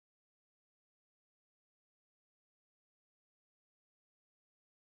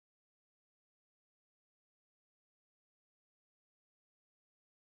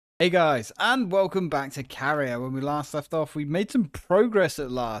Hey guys, and welcome back to Carrier. When we last left off, we made some progress at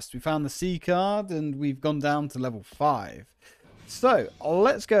last. We found the C card and we've gone down to level 5. So,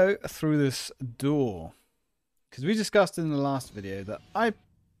 let's go through this door. Because we discussed in the last video that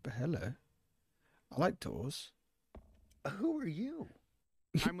Hello. I like doors. Who are you?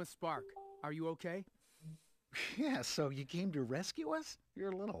 I'm with Spark. Are you okay? Yeah, so you came to rescue us?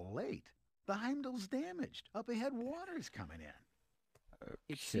 You're a little late. The Heimdall's damaged. Up ahead, water's coming in.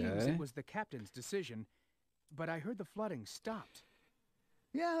 It seems it was the captain's decision, but I heard the flooding stopped.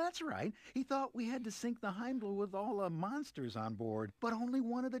 Yeah, that's right. He thought we had to sink the Heimdall with all the monsters on board, but only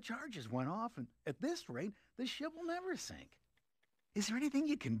one of the charges went off, and at this rate, the ship will never sink. Is there anything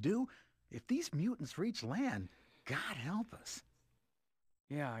you can do? If these mutants reach land, God help us.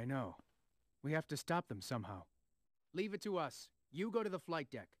 Yeah, I know. We have to stop them somehow. Leave it to us. You go to the flight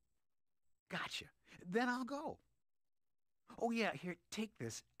deck. Gotcha. Then I'll go. Oh yeah, here, take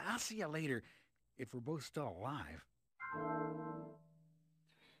this. I'll see you later, if we're both still alive.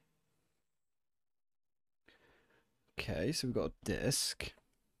 Okay, so we've got a disc.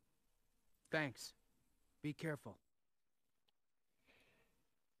 Thanks. Be careful.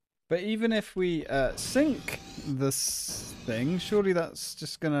 But even if we sink this thing, surely that's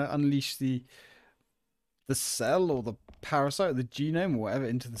just going to unleash the cell or the parasite or the genome or whatever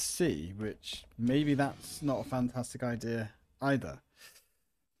into the sea, which maybe that's not a fantastic idea either.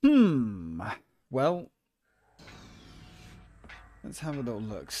 Well, let's have a little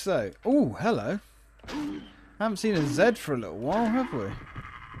look. So, oh, hello. Haven't seen a Z for a little while, have we?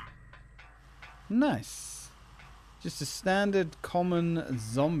 Nice. Just a standard common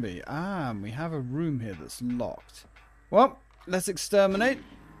zombie. Ah, and we have a room here that's locked. Well, let's exterminate.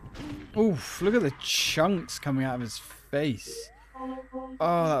 Oof, look at the chunks coming out of his face.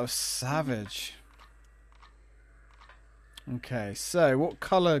 Oh, that was savage. Okay, so what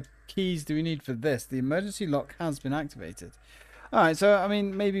color keys do we need for this? The emergency lock has been activated. Alright, so, I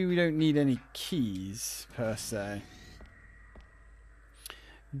mean, maybe we don't need any keys, per se.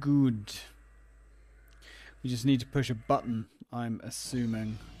 Good. We just need to push a button, I'm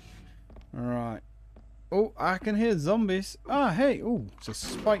assuming. Alright. Oh, I can hear zombies. Ah, hey. Oh, it's a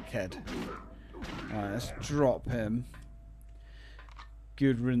spike head. Alright, let's drop him.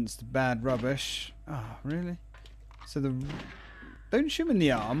 Good riddance to bad rubbish. Ah, really? So don't shoot him in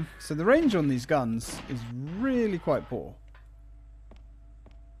the arm. So the range on these guns is really quite poor.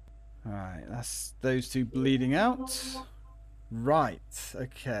 Alright, that's those two bleeding out. Right,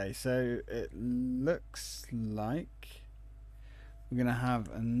 okay, so it looks like we're going to have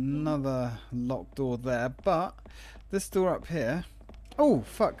another locked door there, but this door up here... Oh,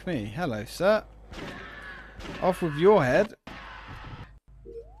 fuck me. Hello, sir. Off with your head.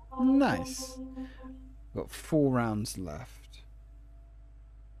 Nice. Got 4 rounds left.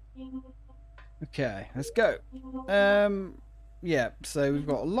 Okay, let's go. Yeah, so we've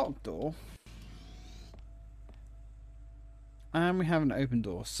got a locked door. And we have an open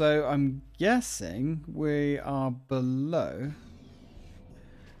door. So I'm guessing we are below.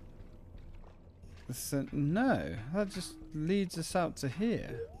 No, that just leads us out to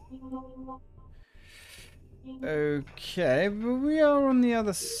here. Okay, but we are on the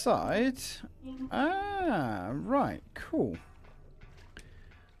other side. Ah, right, cool.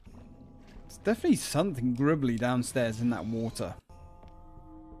 There's definitely something gribbly downstairs in that water.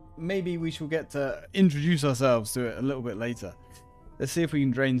 Maybe we shall get to introduce ourselves to it a little bit later. Let's see if we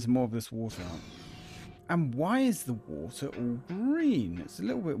can drain some more of this water out. And why is the water all green? It's a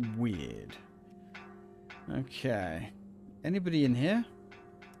little bit weird. Okay. Anybody in here?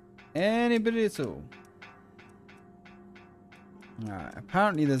 Anybody at all? Alright,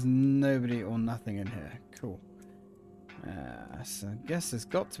 apparently there's nobody or nothing in here. Cool. So I guess there's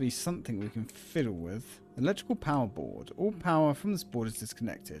got to be something we can fiddle with. Electrical power board. All power from this board is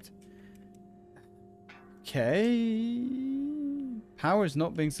disconnected. Okay. Power is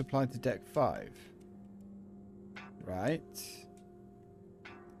not being supplied to deck 5. Right.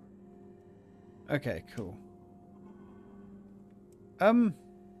 Okay, cool.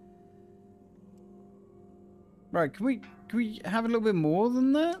 Right, can we have a little bit more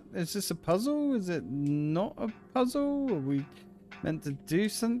than that? Is this a puzzle? Is it not a puzzle? Are we meant to do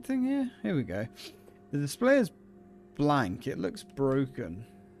something here? Here we go. The display is blank. It looks broken.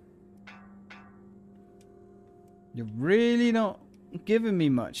 You're really not giving me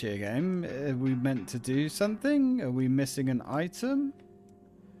much here, game. Are we meant to do something? Are we missing an item?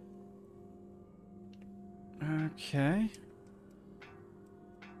 Okay.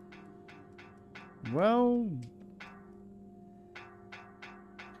 Well...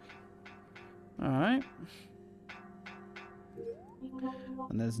 Alright.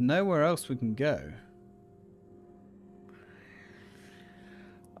 And there's nowhere else we can go.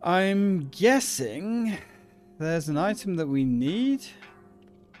 I'm guessing there's an item that we need.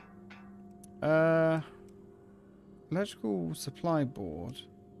 Electrical supply board.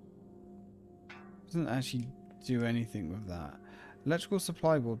 Doesn't actually do anything with that. Electrical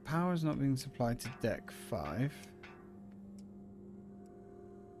supply board. Power is not being supplied to deck 5.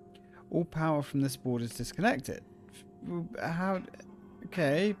 All power from this board is disconnected. How?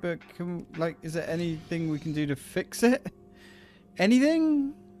 Okay, but is there anything we can do to fix it?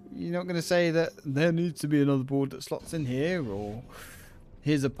 Anything? You're not going to say that there needs to be another board that slots in here, or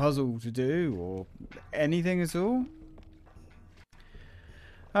here's a puzzle to do, or anything at all?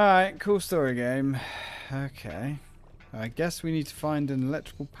 Alright, cool story game. Okay. I guess we need to find an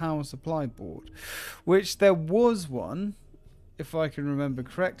electrical power supply board. Which there was one, if I can remember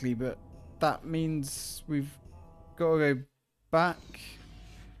correctly, but that means we've got to go back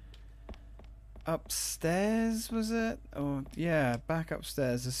upstairs, was it? Or yeah, back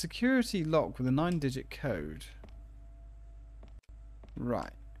upstairs. A security lock with a 9-digit code.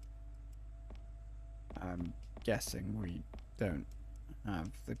 Right. I'm guessing we don't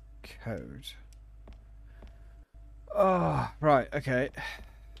have the code. Oh, right, okay.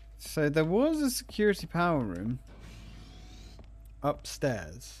 So there was a security power room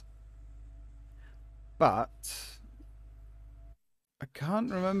upstairs, but I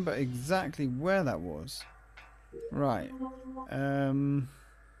can't remember exactly where that was. Right.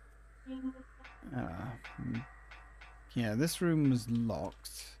 Yeah, this room was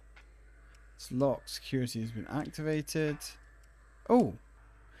locked. It's locked. Security has been activated. Oh.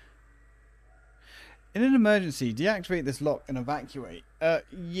 In an emergency, deactivate this lock and evacuate.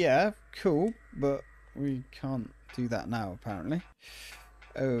 Yeah, cool, but we can't do that now, apparently.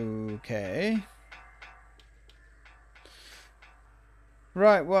 Okay.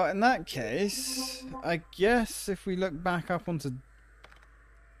 Right, well, in that case, I guess if we look back up onto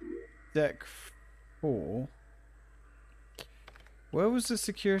deck 4, where was the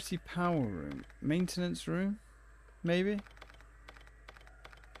security power room? Maintenance room? Maybe?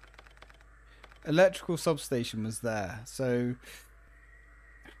 Electrical substation was there, so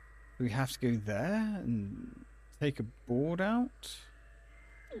we have to go there and take a board out?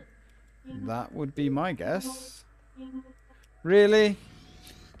 That would be my guess. Really?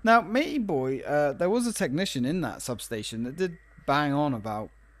 Now, matey boy, there was a technician in that substation that did bang on about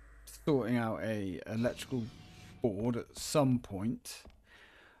sorting out a electrical board at some point,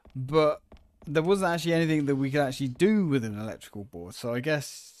 but there wasn't actually anything that we could actually do with an electrical board. So I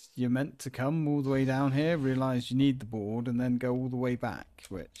guess you're meant to come all the way down here, realise you need the board, and then go all the way back,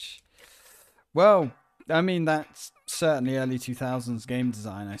 which, well, I mean, that's certainly early 2000s game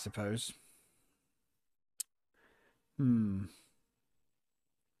design, I suppose.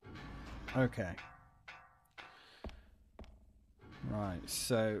 Okay. Right,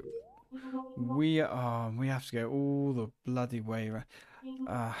 so we have to go all the bloody way around.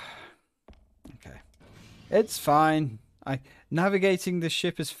 Okay. It's fine. Navigating the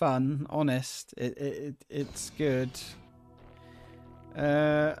ship is fun, honest. It's good.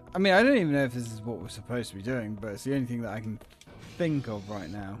 I mean, I don't even know if this is what we're supposed to be doing, but it's the only thing that I can think of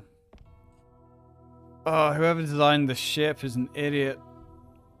right now. Oh, whoever designed the ship is an idiot.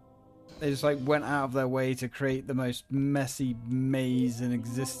 They just went out of their way to create the most messy maze in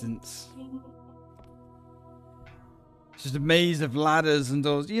existence. It's just a maze of ladders and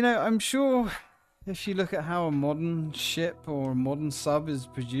doors. You know, I'm sure if you look at how a modern ship or a modern sub is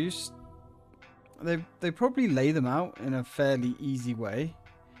produced, they probably lay them out in a fairly easy way.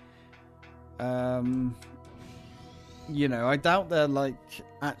 You know, I doubt they're like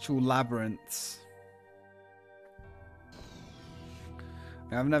actual labyrinths.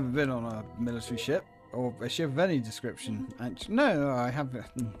 I've never been on a military ship or a ship of any description. Actually, no, I haven't.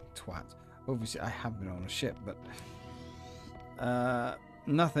 Twat. Obviously, I have been on a ship, but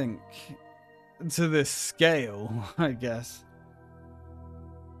nothing to this scale, I guess.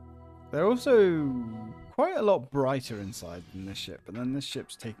 They're also quite a lot brighter inside than this ship, but then this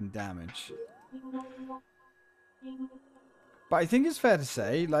ship's taking damage. But I think it's fair to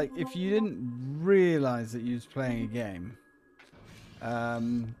say, like, if you didn't realise that you was playing a game,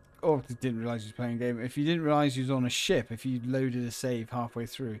 or didn't realise you was playing a game, if you didn't realise you was on a ship, if you loaded a save halfway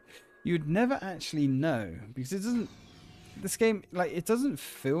through, you'd never actually know, because it doesn't, this game, like, it doesn't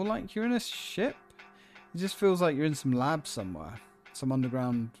feel like you're in a ship. It just feels like you're in some lab somewhere, some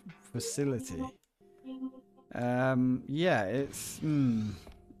underground facility. Yeah, it's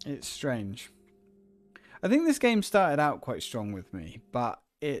strange. I think this game started out quite strong with me, but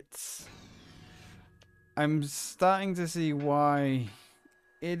I'm starting to see why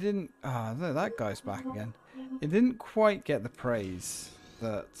it didn't... Ah, oh, that guy's back again. It didn't quite get the praise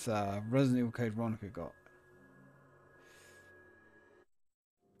that Resident Evil Code Veronica got.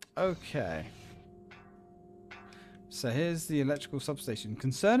 Okay. So here's the electrical substation.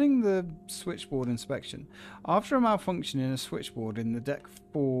 Concerning the switchboard inspection, after a malfunction in a switchboard in the Deck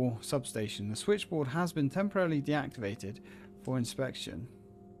 4 substation, the switchboard has been temporarily deactivated for inspection.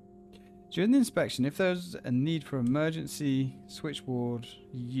 During the inspection, if there's a need for emergency switchboard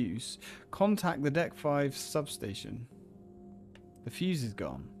use, contact the Deck 5 substation. The fuse is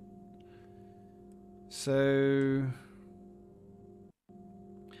gone. So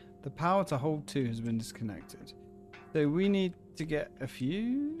the power to hold 2 has been disconnected. So we need to get a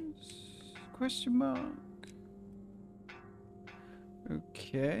fuse? Question mark.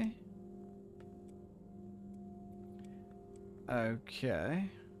 Okay. Okay.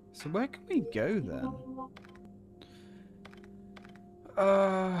 So where can we go then?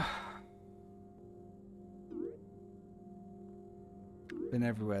 Been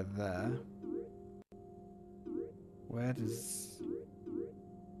everywhere there. Where does...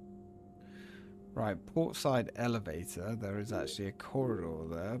 Right, portside elevator. There is actually a corridor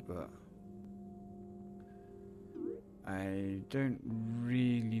there, but I don't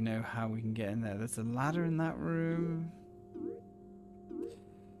really know how we can get in there. There's a ladder in that room.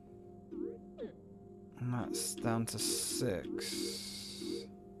 And that's down to 6.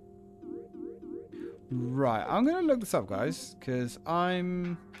 Right, I'm going to look this up, guys, because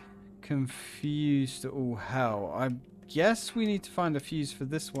I'm confused to all hell. I guess we need to find a fuse for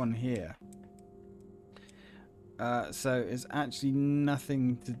this one here. So it's actually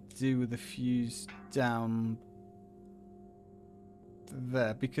nothing to do with the fuse down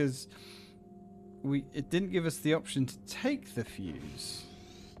there, because it didn't give us the option to take the fuse.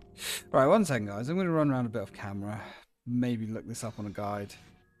 Right, one second, guys. I'm going to run around a bit off camera. Maybe look this up on a guide.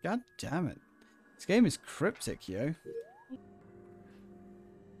 God damn it. This game is cryptic, yo.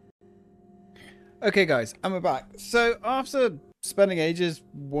 Okay, guys, I'm back. So, after spending ages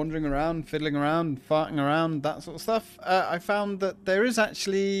wandering around, fiddling around, farting around, that sort of stuff, I found that there is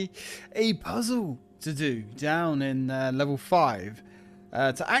actually a puzzle to do down in level 5.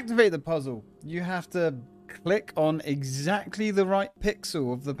 To activate the puzzle, you have to click on exactly the right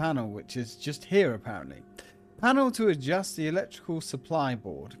pixel of the panel, which is just here apparently. Panel to adjust the electrical supply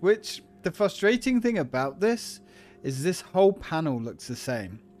board, which the frustrating thing about this is this whole panel looks the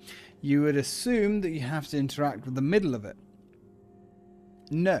same. You would assume that you have to interact with the middle of it.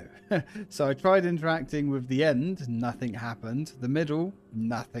 No. So I tried interacting with the end, nothing happened. The middle,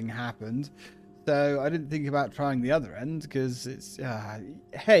 nothing happened. So I didn't think about trying the other end because it's...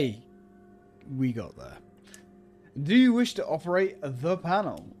 hey, we got there. Do you wish to operate the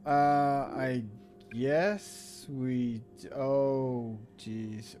panel? I guess we... Oh,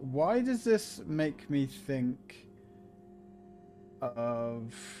 jeez. Why does this make me think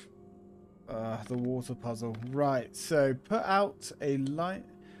of... the water puzzle. Right, so put out a light.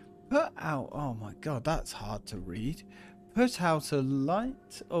 Put out. Oh my god, that's hard to read. Put out a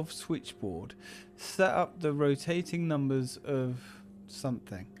light of switchboard. Set up the rotating numbers of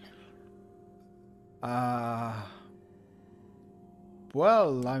something. Well,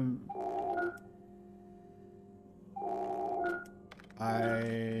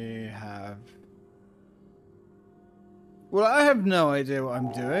 I have no idea what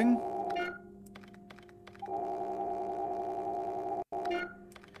I'm doing.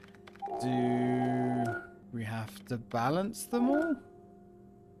 Do we have to balance them all?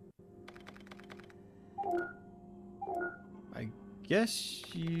 I guess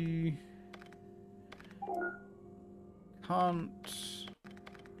you can't...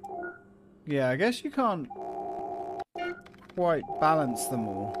 Yeah, I guess you can't quite balance them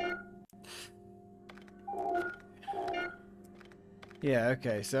all. Yeah,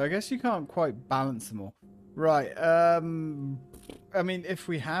 okay, so I guess you can't quite balance them all. Right, I mean, if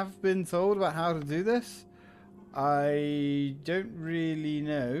we have been told about how to do this, I don't really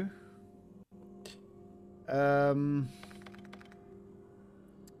know.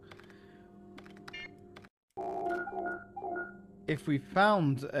 If we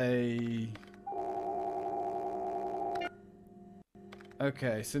found a...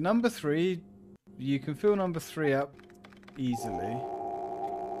 Okay, so number 3, you can fill number 3 up easily.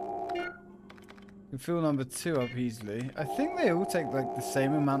 You can fill number 2 up easily. I think they all take like the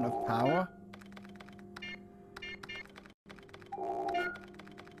same amount of power.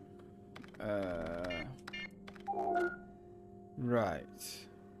 Right.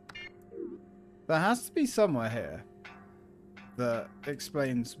 There has to be somewhere here that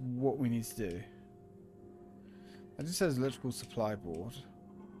explains what we need to do. It just says electrical supply board.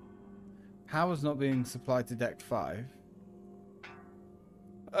 Power's not being supplied to deck 5.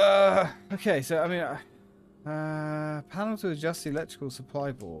 Okay, so I mean, panel to adjust the electrical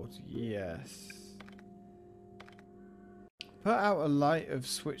supply board. Yes. Put out a light of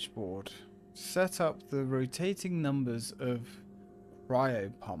switchboard. Set up the rotating numbers of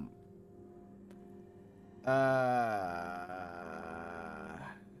cryo pump.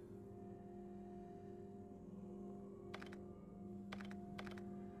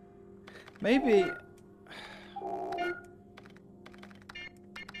 Maybe.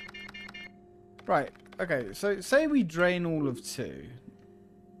 Right. Okay. So say we drain all of 2.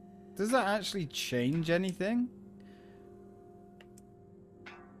 Does that actually change anything?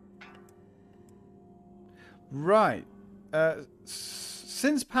 Right.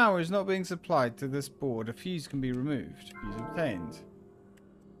 Since power is not being supplied to this board, a fuse can be removed. Fuse obtained.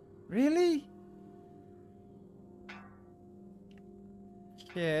 Really?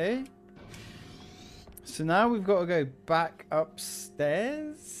 Okay. So now we've got to go back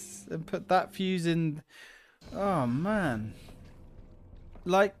upstairs and put that fuse in. Oh, man.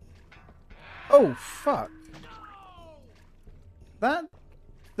 Like. Oh, fuck. That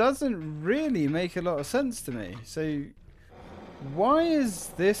doesn't really make a lot of sense to me. So, why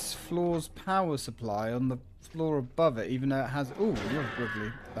is this floor's power supply on the floor above it, even though it has... Oh, you're a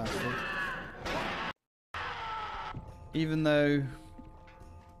wiggly bastard. Even though...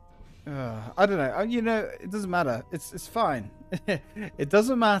 I don't know. You know, it doesn't matter. It's fine. It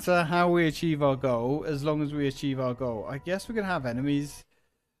doesn't matter how we achieve our goal, as long as we achieve our goal. I guess we're going to have enemies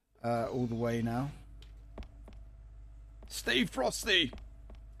all the way now. Stay frosty!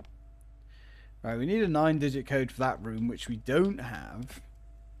 Right, we need a 9-digit code for that room, which we don't have.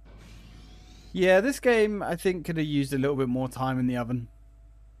 Yeah, this game, I think, could have used a little bit more time in the oven.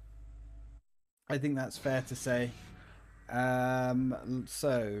 I think that's fair to say.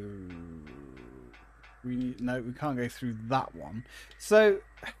 So... No, we can't go through that one. So...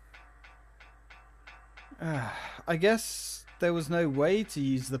 I guess there was no way to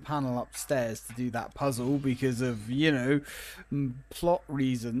use the panel upstairs to do that puzzle because of, you know, plot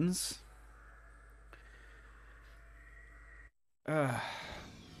reasons. Oh.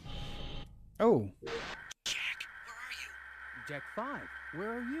 Jack, where are you? Deck 5.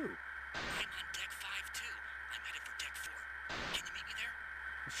 Where are you? I'm on deck 5 too. I'm headed for deck 4. Can you meet me there?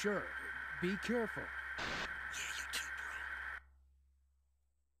 Sure. Be careful. Yeah, you too,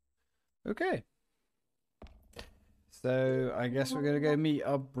 bro. Okay. So I guess we're gonna go meet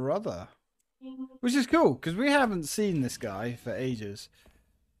our brother, which is cool because we haven't seen this guy for ages.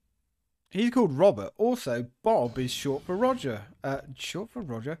 He's called Robert. Also, Bob is short for Roger. Short for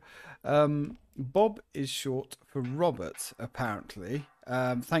Roger. Bob is short for Robert, apparently.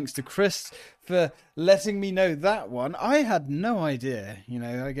 Thanks to Chris for letting me know that one. I had no idea. You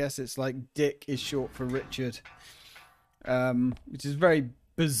know, I guess it's like Dick is short for Richard, which is very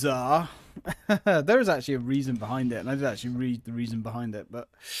bizarre. There is actually a reason behind it, and I did actually read the reason behind it, but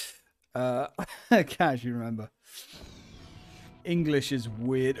I can't actually remember. English is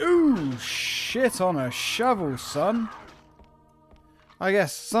weird. Ooh, shit on a shovel, son. I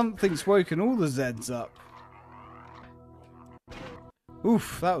guess something's woken all the Zeds up.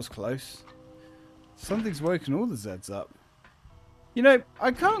 Oof, that was close. Something's woken all the Zeds up. You know,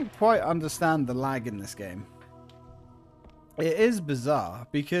 I can't quite understand the lag in this game. It is bizarre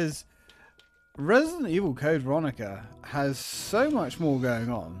because Resident Evil Code Veronica has so much more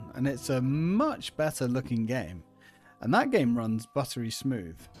going on, and it's a much better looking game. And that game runs buttery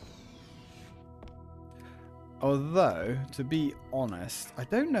smooth. Although, to be honest, I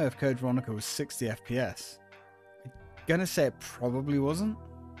don't know if Code Veronica was 60 FPS. I'm gonna say it probably wasn't.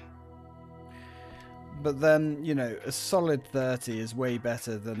 But then, you know, a solid 30 is way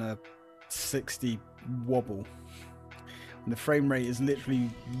better than a 60 wobble. And the frame rate is literally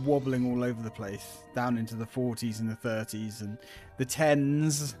wobbling all over the place, down into the 40s and the 30s and the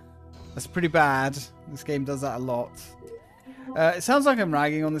 10s. That's pretty bad. This game does that a lot. It sounds like I'm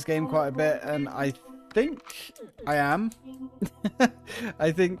ragging on this game quite a bit, and I think I am.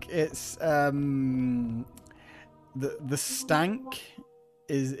 I think it's the stank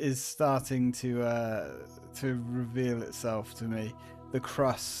is starting to reveal itself to me. The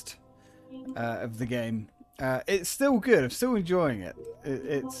crust of the game. It's still good. I'm still enjoying it.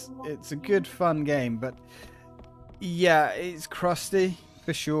 It's a good, fun game, but yeah, it's crusty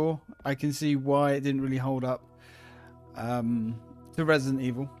for sure. I can see why it didn't really hold up to Resident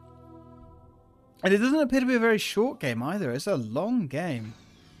Evil. And it doesn't appear to be a very short game either. It's a long game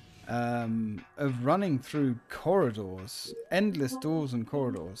of running through corridors, endless doors and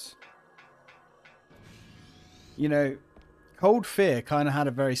corridors. You know, Cold Fear kind of had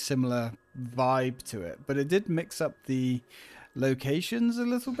a very similar vibe to it, but it did mix up the locations a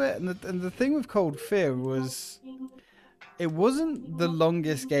little bit. And the thing with Cold Fear was it wasn't the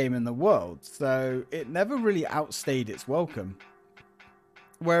longest game in the world, so it never really outstayed its welcome.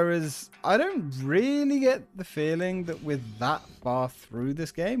 Whereas I don't really get the feeling that we're that far through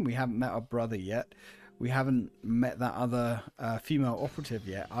this game. We haven't met our brother yet. We haven't met that other female operative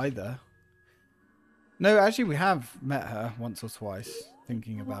yet either. No, actually we have met her once or twice,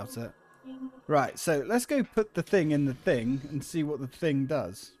 thinking about it. Right, so let's go put the thing in the thing and see what the thing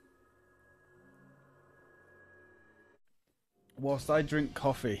does. Whilst I drink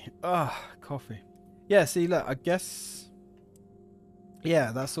coffee. Ah, coffee. Yeah, see, look, I guess...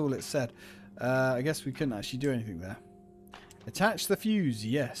 Yeah, that's all it said. I guess we couldn't actually do anything there. Attach the fuse,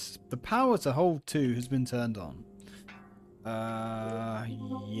 yes. The power to hold 2 has been turned on.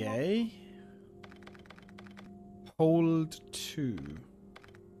 Yay. Hold 2.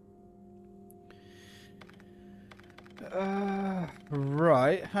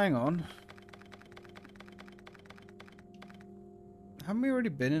 Right, hang on. Haven't we already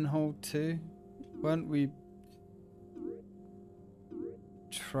been in hold 2? Weren't we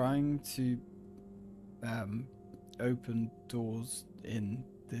trying to open doors in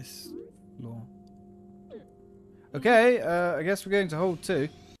this floor? Okay, I guess we're going to hold 2.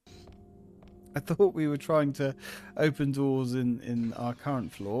 I thought we were trying to open doors in our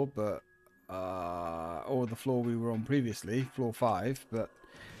current floor, but or the floor we were on previously, floor 5. But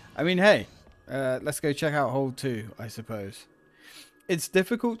I mean, hey, let's go check out hold 2, I suppose. It's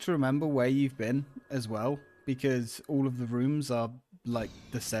difficult to remember where you've been as well, because all of the rooms are like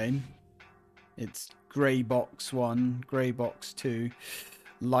the same. It's grey box 1, grey box 2,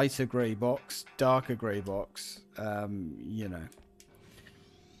 lighter grey box, darker grey box. You know,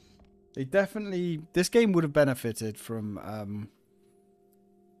 they definitely, this game would have benefited from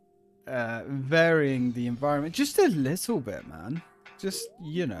varying the environment just a little bit, man. Just,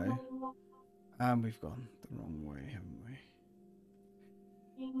 you know. We've gone the wrong way, haven't we?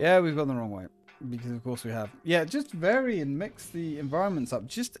 Yeah, we've gone the wrong way. Because of course we have. Yeah, just vary and mix the environments up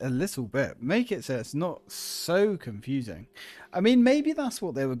just a little bit. Make it so it's not so confusing. I mean, maybe that's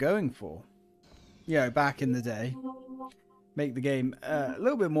what they were going for. You know, back in the day. Make the game a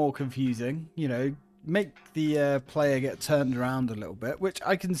little bit more confusing. You know, make the player get turned around a little bit. Which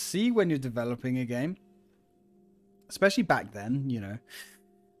I can see when you're developing a game. Especially back then, you know.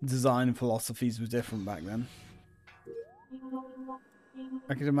 Design philosophies were different back then.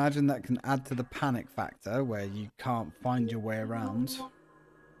 I can imagine that can add to the panic factor where you can't find your way around.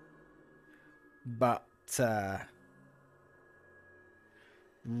 But,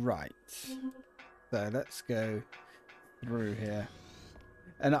 right. So let's go through here.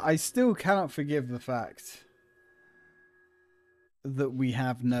 And I still cannot forgive the fact that we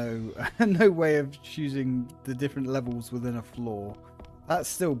have no way of choosing the different levels within a floor. That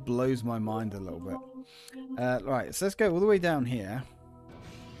still blows my mind a little bit. Right, so let's go all the way down here.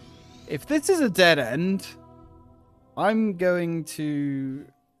 If this is a dead end, I'm going to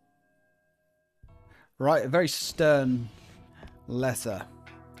write a very stern letter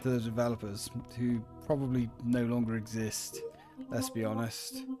to the developers who probably no longer exist, let's be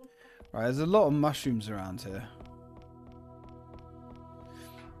honest. Right, there's a lot of mushrooms around here.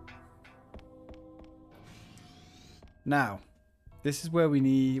 Now, this is where we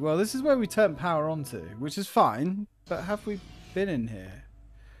need... Well, this is where we turn power on to, which is fine, but have we been in here?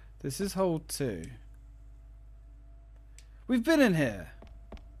 This is hold 2. We've been in here.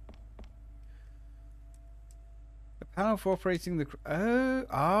 A panel for operating the... Oh,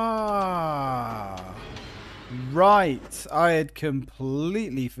 ah. Right. I had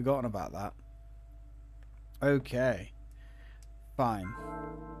completely forgotten about that. Okay. Fine.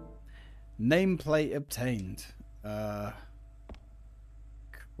 Nameplate obtained.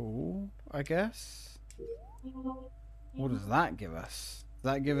 Cool, I guess. What does that give us?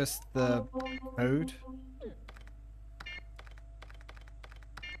 Does that give us the code?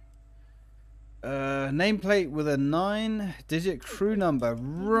 Nameplate with a 9-digit crew number.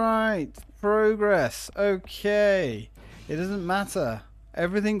 Right. Progress. Okay. It doesn't matter.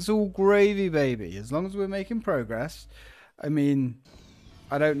 Everything's all gravy, baby. As long as we're making progress. I mean,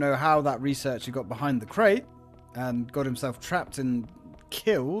 I don't know how that researcher got behind the crate and got himself trapped and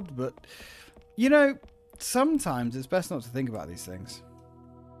killed, but, you know, sometimes it's best not to think about these things.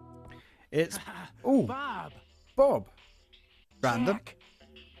 It's... Oh, Bob. Random. Jack.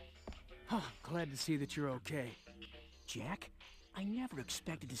 Oh, glad to see that you're okay. Jack, I never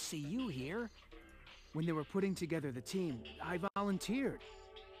expected to see you here. When they were putting together the team, I volunteered.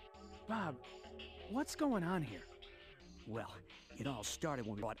 Bob, what's going on here? Well, It all started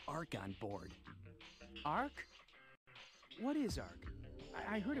when we brought Ark on board. Ark? What is Ark?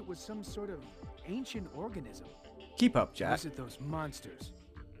 I heard it was some sort of ancient organism. Keep up, Or Jack. is it those monsters?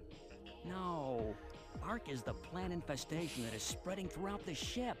 No. Ark is the plant infestation that is spreading throughout the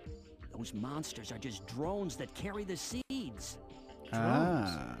ship. Those monsters are just drones that carry the seeds.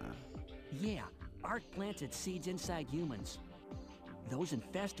 Ah. Yeah, Ark plants its seeds inside humans. Those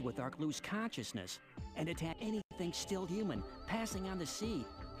infested with Ark lose consciousness and attack anything still human, passing on the seed.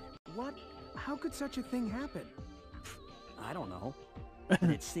 What? How could such a thing happen? I don't know. But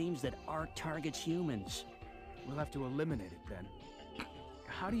it seems that Ark targets humans. We'll have to eliminate it then.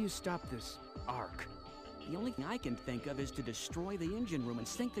 How do you stop this Ark? The only thing I can think of is to destroy the engine room and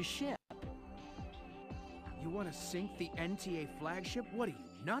sink the ship. You want to sink the NTA flagship? What are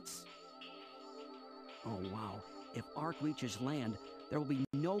you, nuts? Oh, wow. If Ark reaches land, there will be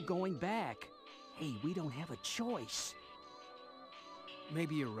no going back. Hey, we don't have a choice.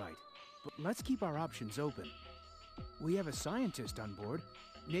 Maybe you're right. But let's keep our options open. We have a scientist on board.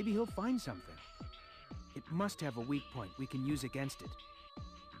 Maybe he'll find something. It must have a weak point we can use against it.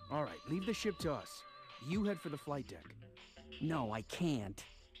 All right, leave the ship to us. You head for the flight deck. No, I can't.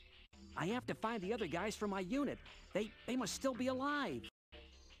 I have to find the other guys from my unit. They must still be alive.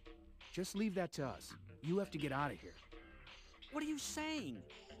 Just leave that to us. You have to get out of here. What are you saying?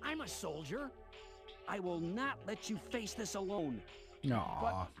 I'm a soldier. I will not let you face this alone.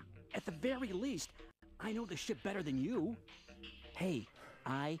 Aw. At the very least, I know the ship better than you. Hey,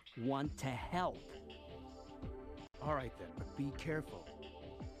 I want to help. All right then, but be careful.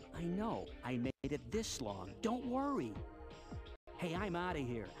 I know. I made it this long. Don't worry. Hey, I'm out of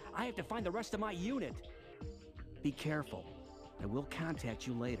here. I have to find the rest of my unit. Be careful. I will contact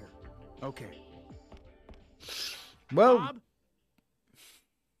you later. Okay. Well, Bob?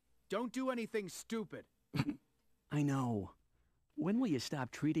 Don't do anything stupid. I know. When will you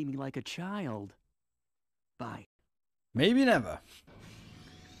stop treating me like a child? Bye. maybe never.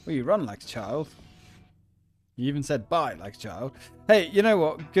 Well, you run like a child. You even said bye like a child. Hey, you know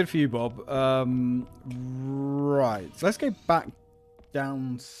what? Good for you, Bob. Right. So let's go back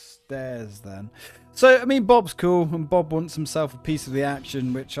downstairs then. So, I mean, Bob's cool, and Bob wants himself a piece of the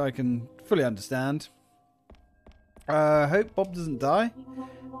action, which I can fully understand. I hope Bob doesn't die,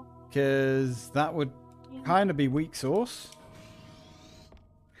 because that would kind of be weak sauce.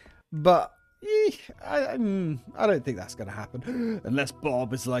 But I don't think that's going to happen. Unless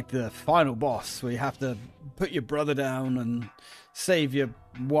Bob is like the final boss, where you have to put your brother down and save your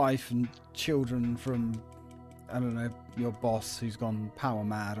wife and children from, I don't know, your boss who's gone power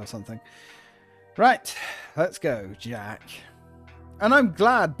mad or something. Right, let's go, Jack. And I'm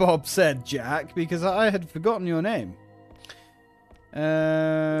glad Bob said Jack, because I had forgotten your name.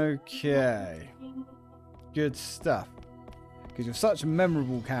 Okay. Good stuff. Because you're such a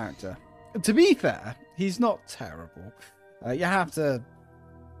memorable character. To be fair, he's not terrible. You have to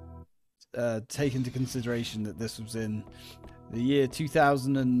take into consideration that this was in the year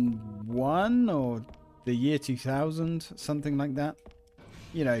 2001 or the year 2000, something like that.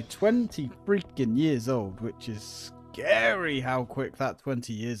 You know, 20 freaking years old, which is scary how quick that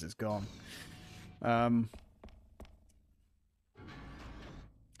 20 years has gone.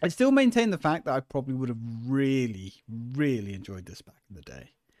 I still maintain the fact that I probably would have really, really enjoyed this back in the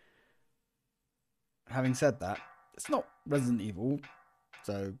day. Having said that, it's not Resident Evil,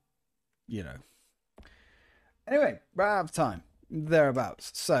 so, you know. Anyway, we're out of time.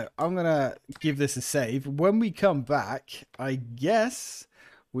 Thereabouts. So, I'm going to give this a save. When we come back, I guess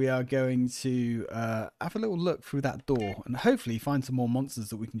we are going to have a little look through that door and hopefully find some more monsters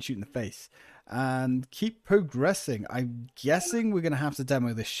that we can shoot in the face and keep progressing. I'm guessing we're going to have to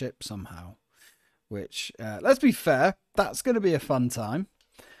demo this ship somehow, which, let's be fair, that's going to be a fun time.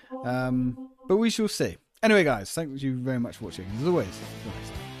 But we shall see. Anyway, guys, thank you very much for watching. As always,